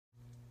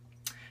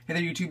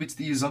Hey there YouTube, it's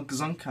the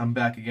Zunk. I'm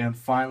back again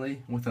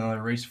finally with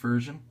another race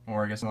version,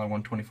 or I guess another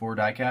 124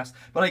 diecast,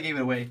 but I gave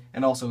it away,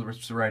 and also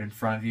it's right in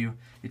front of you.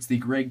 It's the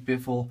Greg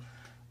Biffle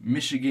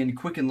Michigan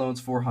Quicken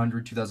Loans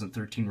 400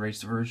 2013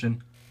 race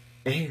version,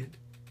 and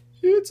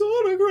it's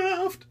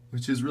autographed,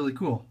 which is really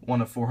cool.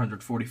 One of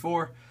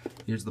 444.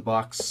 Here's the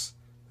box.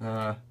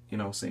 You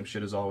know, same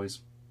shit as always.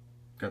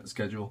 Got the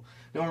schedule.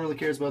 No one really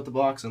cares about the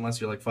box unless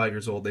you're like 5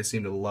 years old. They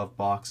seem to love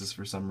boxes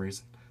for some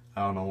reason.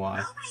 I don't know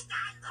why.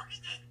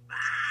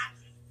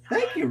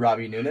 Thank you,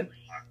 Robbie Noonan.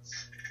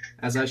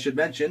 As I should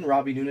mention,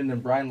 Robbie Noonan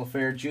and Brian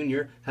LaFair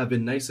Jr. have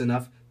been nice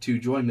enough to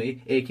join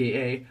me,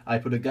 aka I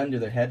put a gun to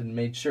their head and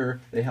made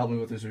sure they helped me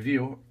with this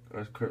review,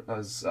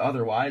 as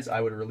otherwise I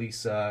would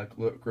release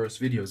gross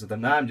videos of them.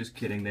 Nah, I'm just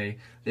kidding. They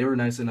were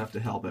nice enough to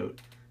help out,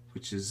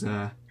 which is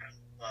anytime,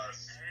 man.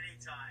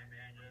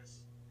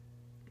 Just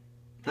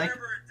whatever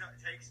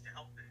it takes to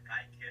help the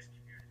Diecast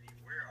community.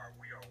 We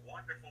are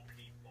wonderful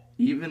people.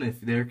 Even if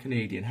they're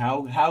Canadian,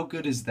 how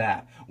good is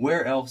that?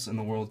 Where else in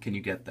the world can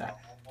you get that?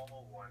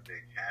 One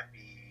big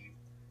happy,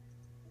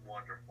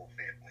 wonderful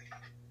family.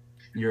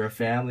 You're a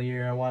family,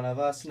 you're one of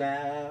us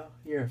now.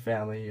 You're a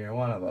family, you're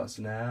one of us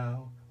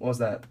now. What was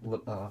that?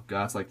 Oh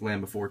God, it's like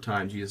Land Before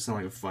Time. Jesus, I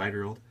sound like a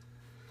 5-year-old.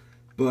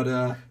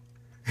 But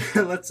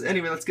let's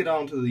get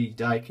on to the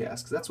diecast,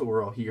 because that's what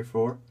we're all here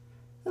for.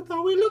 I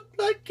thought we looked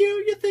like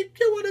you. You think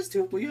you want us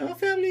to? Well, you're a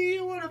family,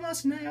 you're one of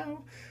us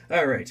now.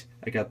 All right,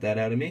 I got that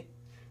out of me.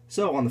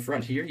 So on the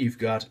front here, you've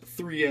got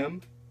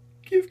 3M.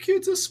 Give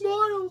kids a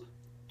smile.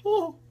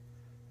 Oh.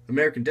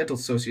 American Dental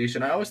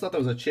Association. I always thought that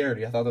was a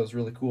charity. I thought that was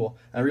really cool.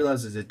 I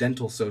realized it's a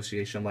dental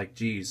association. I'm like,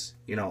 geez,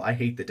 you know, I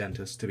hate the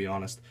dentist, to be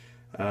honest.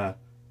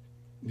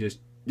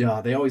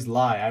 They always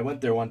lie. I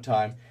went there one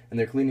time, and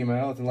they're cleaning my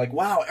mouth, and like,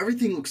 wow,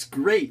 everything looks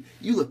great.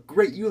 You look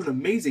great. You have an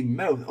amazing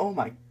mouth. Oh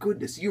my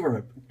goodness, you are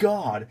a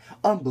god.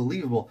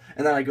 Unbelievable.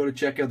 And then I go to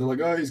check out. They're like,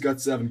 oh, he's got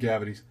 7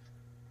 cavities.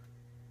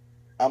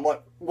 I'm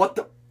like, what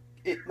the?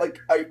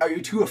 Are you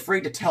too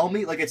afraid to tell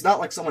me? Like, it's not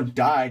like someone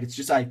died. It's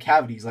just I had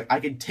cavities. Like, I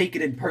can take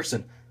it in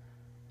person.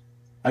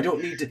 I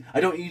don't need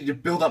to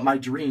build up my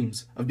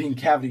dreams of being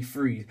cavity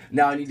free.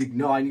 Now I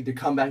need to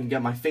come back and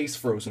get my face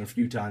frozen a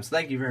few times.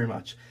 Thank you very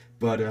much.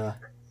 But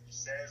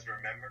says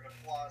remember to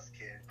floss,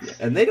 kid.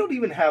 And they don't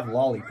even have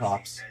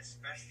lollipops.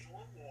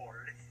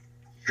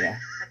 Yeah.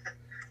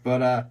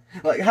 But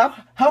like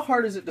how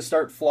hard is it to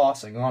start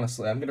flossing?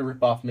 Honestly, I'm gonna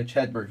rip off Mitch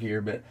Hedberg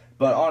here,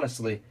 but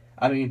honestly,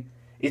 I mean,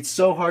 it's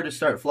so hard to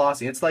start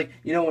flossing. It's like,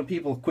 you know, when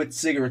people quit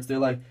cigarettes, they're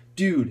like,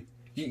 dude,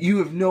 you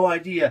have no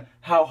idea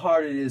how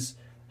hard it is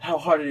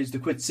to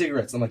quit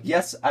cigarettes. I'm like,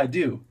 yes, I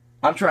do.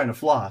 I'm trying to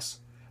floss.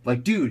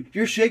 Like, dude,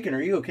 you're shaking.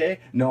 Are you okay?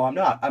 No, I'm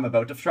not. I'm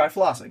about to try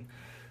flossing.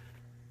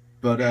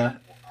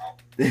 But,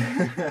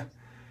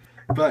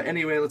 but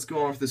anyway, let's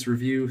go on with this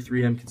review.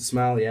 3M Kids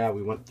Smile. Yeah,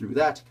 we went through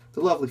that.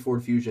 The lovely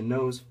Ford Fusion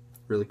nose.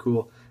 Really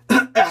cool.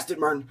 Aston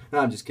Martin. No,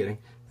 I'm just kidding.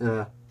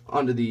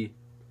 Onto the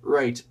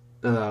right,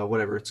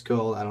 whatever it's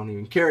called. I don't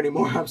even care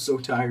anymore. I'm so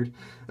tired.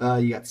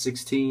 You got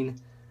 16.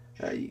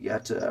 You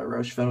got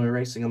Roush Fenway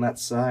Racing on that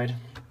side.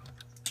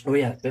 Oh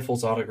yeah,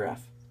 Biffle's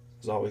autograph.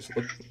 As always,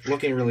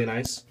 looking really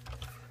nice.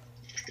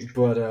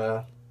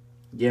 But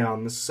yeah,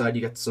 on this side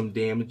you got some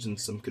damage and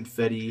some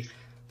confetti.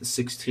 The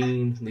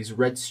 16, these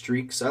red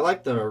streaks. I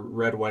like the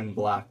red, white, and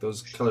black.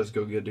 Those colors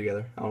go good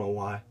together. I don't know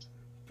why,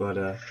 but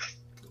it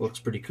looks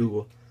pretty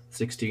cool.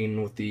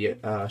 16 with the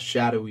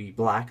shadowy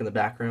black in the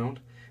background.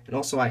 And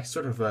also I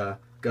sort of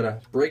got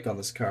a break on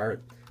this car.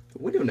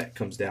 The window net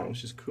comes down,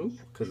 which is cool,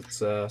 because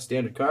it's a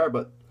standard car,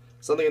 but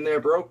something in there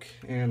broke,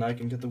 and I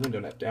can get the window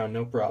net down,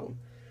 no problem.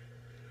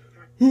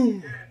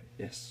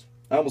 Yes.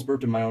 I almost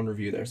burped in my own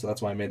review there, so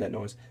that's why I made that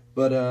noise.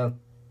 But,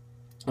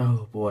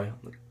 oh boy.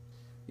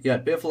 You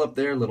got Biffle up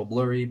there, a little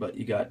blurry, but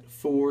you got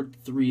Ford,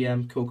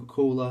 3M,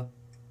 Coca-Cola,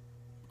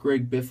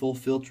 Greg Biffle,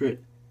 Filter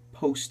It,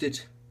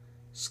 Post-it,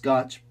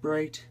 Scotch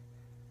Brite,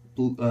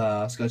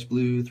 Scotch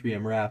Blue,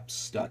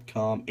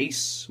 3mwraps.com,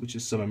 Ace, which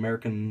is some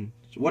American,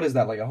 what is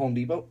that, like a Home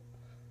Depot?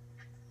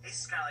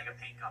 Ace is kind of like a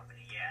paint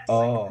company, yeah.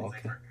 Oh,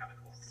 okay. Kind of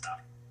cool stuff.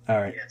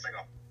 Alright. Yeah, it's like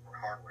a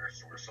hardware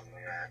store or something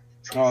like that.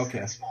 Oh, okay.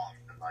 It's small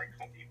than like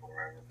Home Depot or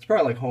whatever. It's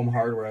probably like Home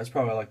Hardware. It's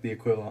probably like the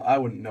equivalent. I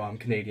wouldn't know. I'm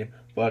Canadian.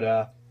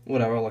 But,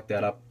 whatever. I'll look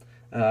that up.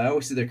 I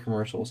always see their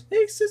commercials.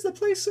 Ace is the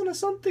place on a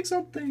something,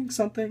 something,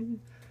 something.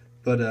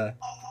 But,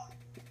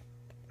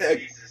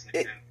 Jesus,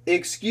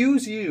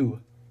 excuse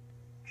you.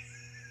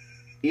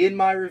 In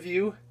my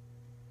review.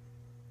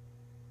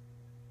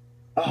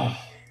 Oh.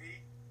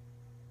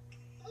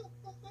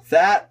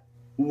 That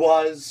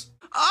was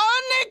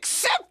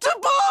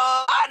unacceptable!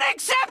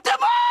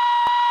 Unacceptable!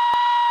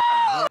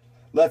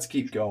 Let's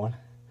keep going.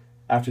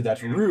 After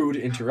that rude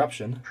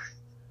interruption,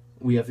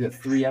 we have the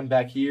 3M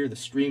back here, the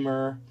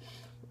Streamer,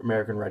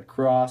 American Red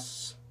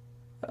Cross.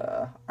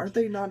 Aren't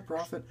they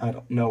non-profit? I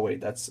don't know.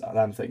 Wait,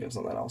 I'm thinking of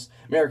something else.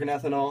 American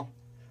Ethanol.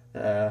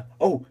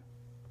 Oh,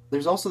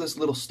 there's also this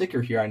little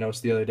sticker here I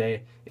noticed the other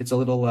day. It's a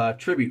little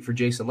tribute for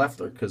Jason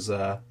Leffler, because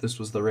this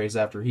was the race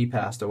after he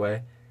passed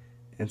away.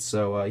 And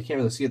so you can't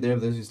really see it there,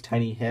 but there's his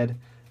tiny head.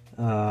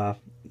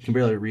 can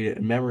barely read it.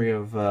 In memory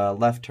of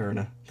Left Turn,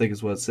 I think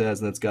is what it says,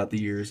 and it's got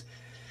the years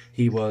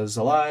he was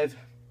alive.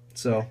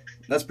 So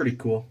that's pretty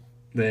cool.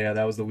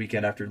 That was the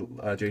weekend after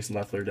Jason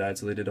Leffler died,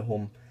 so they did a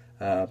home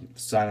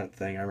silent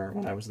thing. I remember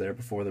when I was there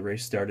before the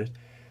race started.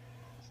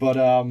 But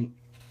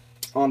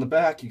on the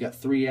back, you got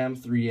 3M,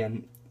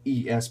 3N,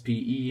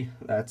 ESPE.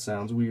 That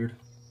sounds weird.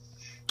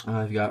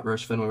 You've got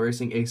Rush Fenway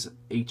Racing, Ace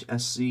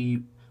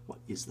HSC. What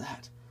is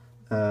that?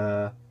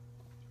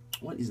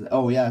 What is that?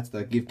 Oh, yeah, it's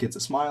the Give Kids a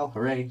Smile,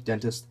 Hooray,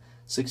 Dentist,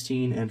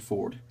 16, and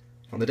Ford.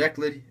 On the deck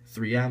lid,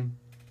 3M.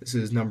 This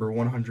is number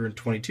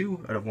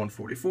 122 out of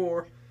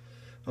 144.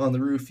 On the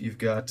roof, you've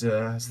got,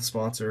 as the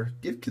sponsor,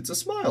 Give Kids a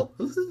Smile,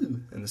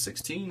 woohoo, and the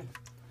 16.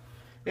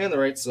 And the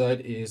right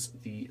side is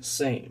the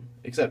same,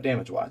 except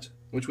damage-wise,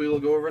 which we will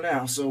go over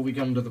now. So we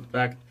come to the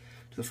back,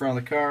 to the front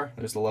of the car.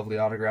 There's the lovely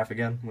autograph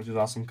again, which is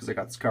awesome because I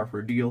got this car for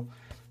a deal.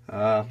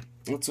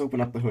 Let's open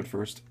up the hood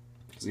first,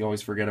 because you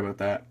always forget about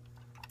that.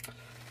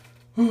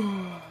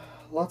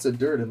 Lots of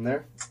dirt in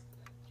there.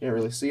 Can't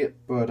really see it,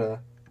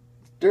 but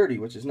dirty,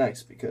 which is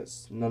nice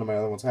because none of my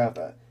other ones have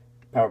that.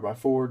 Powered by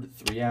Ford,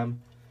 3M.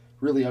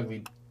 Really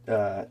ugly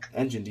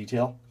engine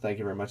detail. Thank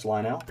you very much,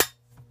 Lionel.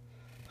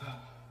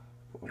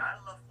 Gotta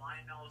love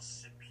Lionel's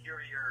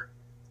superior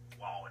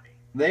quality.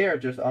 They are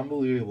just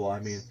unbelievable. I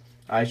mean,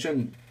 I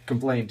shouldn't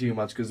complain too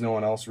much because no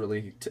one else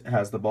really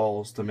has the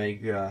balls to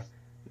make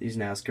these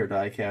NASCAR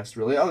diecast,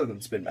 really, other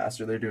than Spin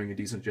Master. They're doing a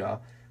decent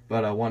job.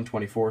 But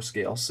 1/24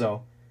 scale,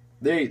 so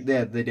they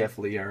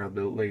definitely are a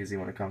bit lazy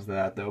when it comes to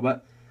that, though.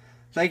 But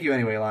thank you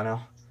anyway,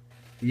 Lionel.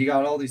 You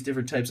got all these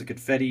different types of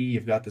confetti.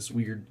 You've got this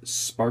weird,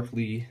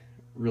 sparkly,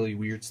 really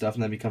weird stuff,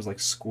 and then it becomes like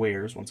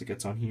squares once it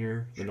gets on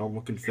here. The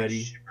normal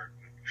confetti.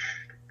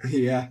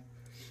 Yeah.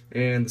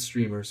 And the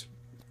streamers,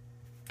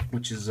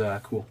 which is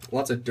cool.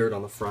 Lots of dirt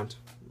on the front,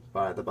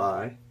 by the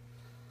by.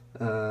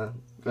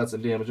 Got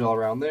some damage all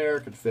around there,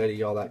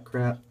 confetti, all that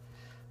crap.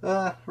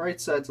 Right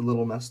side's a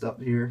little messed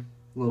up here.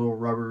 A little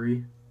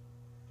rubbery.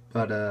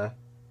 But,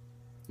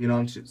 you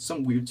know,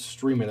 some weird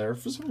streamer there.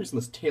 For some reason,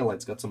 this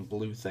taillight's got some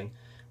blue thing.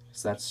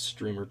 So that's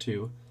streamer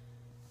too.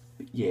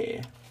 But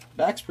yeah.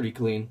 Back's pretty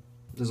clean.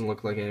 Doesn't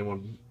look like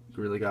anyone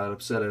really got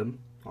upset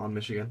on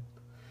Michigan.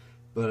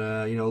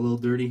 But, you know, a little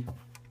dirty.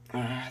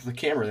 The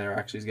camera there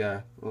actually's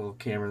got a little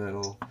camera, that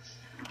little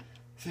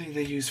thing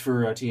they use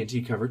for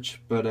TNT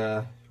coverage.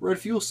 But, red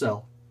fuel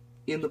cell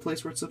in the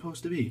place where it's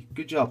supposed to be.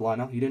 Good job,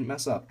 Lionel. You didn't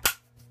mess up.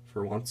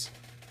 For once.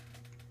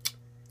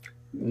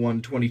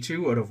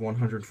 122 out of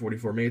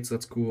 144 mates.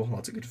 That's cool.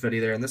 Lots of confetti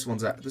there. And this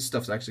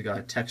stuff's actually got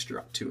a texture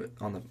up to it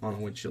on the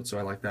windshield, so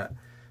I like that.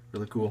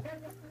 Really cool.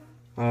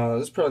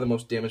 This is probably the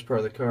most damaged part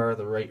of the car,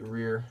 the right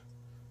rear.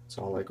 It's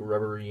all like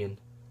rubbery and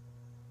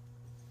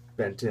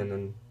bent in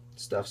and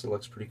stuff, so it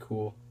looks pretty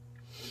cool.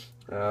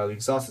 The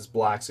exhaust is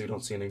black, so you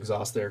don't see any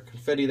exhaust there.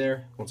 Confetti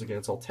there. Once again,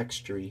 it's all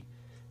textury.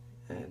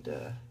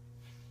 And,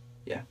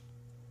 yeah.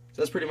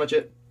 So that's pretty much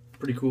it.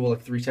 Pretty cool,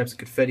 like 3 types of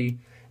confetti.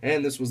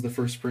 And this was the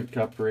first Sprint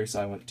Cup race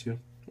I went to,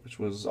 which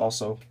was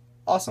also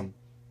awesome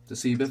to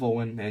see Biffle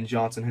win and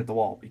Johnson hit the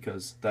wall,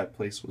 because that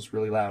place was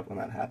really loud when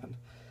that happened.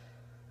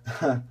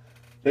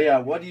 But yeah,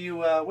 what do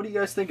you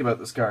guys think about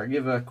this car?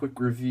 Give a quick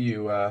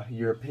review,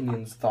 your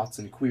opinions, thoughts,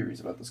 and queries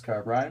about this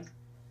car, Brian.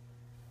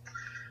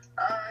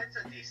 It's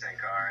a decent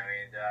car. I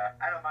mean,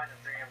 I don't mind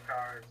the 3M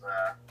cars.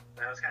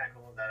 It was kind of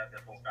cool that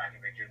Biffle's back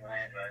in victory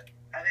lane, but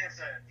I think it's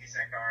a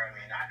decent car. I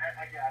mean,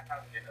 I'd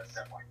probably give it a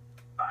 7.5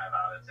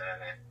 out of 10.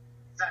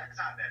 It's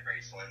not a bad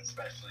race one,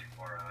 especially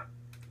for a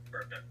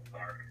Biffle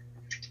car.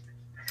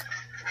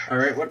 All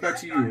right, what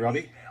about you,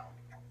 Robbie?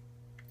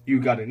 You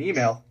got an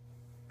email?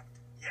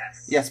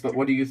 Yes. Yes, but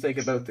what do you think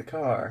about the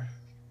car?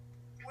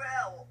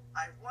 Well,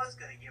 I was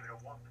going to give it a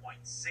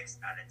 1.6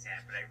 out of 10,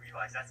 but I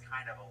realized that's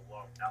kind of a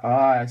low number.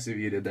 Ah, I see what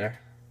you did there.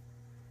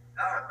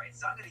 Alright,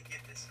 so I'm going to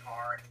give this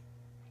car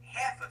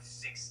half of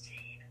 16,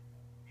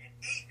 an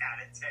 8 out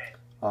of 10.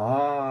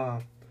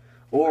 Ah.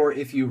 Or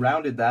if you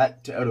rounded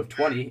that to out of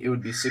 20, it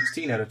would be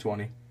 16 out of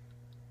 20.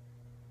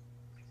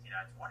 16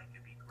 out of 20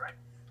 could be correct.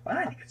 But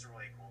I think it's a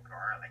really cool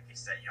car. Like you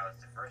said, you know,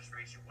 it's the first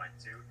race you went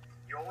to.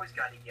 You always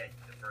got to get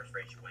the first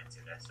race you went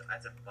to. That's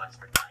a plus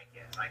for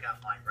Diecast. I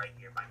got mine right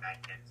here, my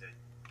Mac 10 to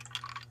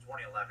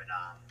 2011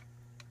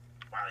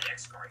 Wiley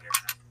X car here.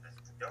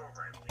 That's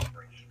Dover, I believe,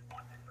 where he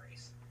won that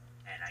race.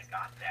 And I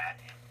got that,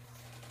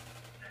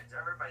 and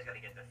everybody's got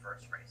to get the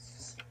first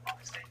race.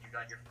 Obviously, you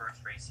got your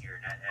first race here,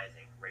 and that is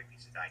a great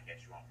piece of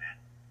diecast you want, man.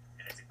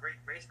 And it's a great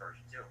race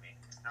version, too. I mean,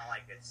 it's not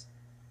like it's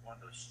one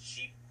of those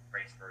cheap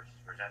race versions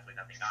where there's absolutely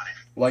nothing on it.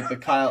 Like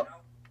the Kyle...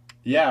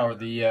 Yeah, or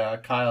the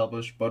Kyle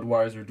Busch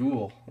Budweiser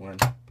duel one.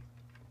 Absolutely.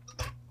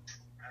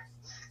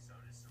 So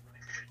this is a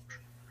really good race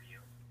version for you.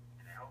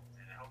 And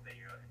I hope that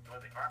you enjoy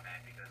the car,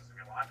 man, because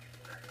there's a lot of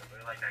people that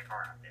really like that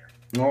car out there.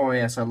 Oh,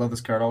 yes, I love this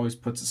car. It always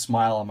puts a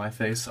smile on my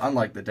face,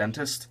 unlike the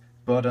dentist.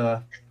 But,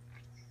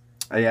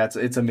 yeah,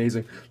 it's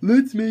amazing.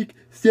 Let's make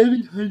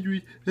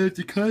 700 as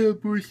the Kyle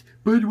Busch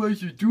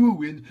Budweiser duel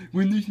win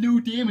when there's no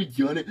damage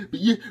on it. But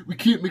yeah, we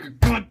can't make a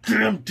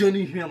goddamn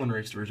Denny Hamlin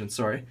race version,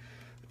 sorry.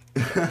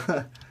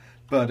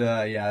 But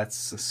yeah, that's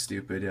so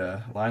stupid.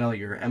 Lionel,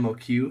 your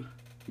MOQ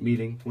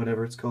meeting,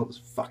 whatever it's called, is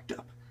fucked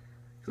up.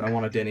 Cause I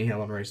want a Denny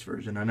Hamlin race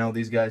version. I know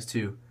these guys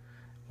too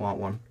want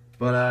one.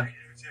 But I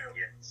do too.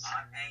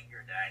 I'm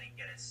angered that I didn't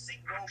get a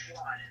single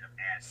one in the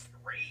past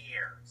 3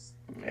 years.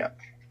 yeah.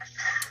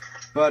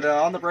 But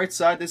on the bright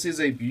side, this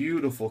is a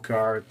beautiful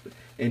car,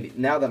 and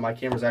now that my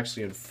camera's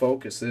actually in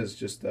focus, this is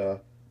just a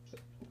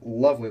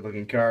lovely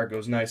looking car. It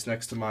goes nice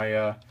next to my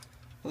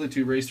other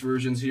 2 race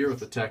versions here with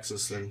the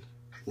Texas and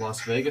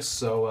Las Vegas.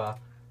 So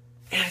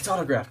and it's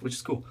autographed, which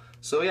is cool.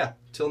 So yeah,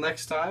 till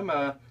next time.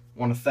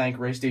 Want to thank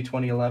Race Day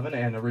 2011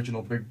 and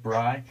Original Big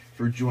Bry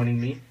for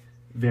joining me.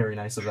 Very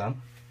nice of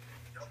them.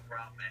 No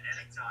problem, at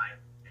any time.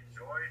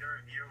 Enjoy the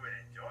review and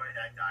enjoy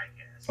that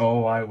diecast.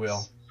 Oh, I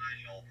will.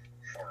 Smile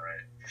for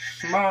it.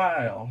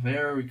 Smile.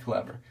 Very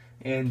clever.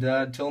 And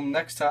until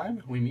next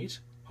time we meet,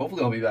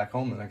 hopefully I'll be back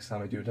home the next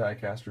time I do a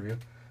diecast review.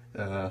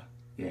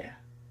 Yeah.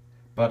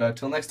 But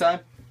until next time,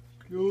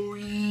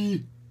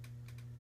 go-y!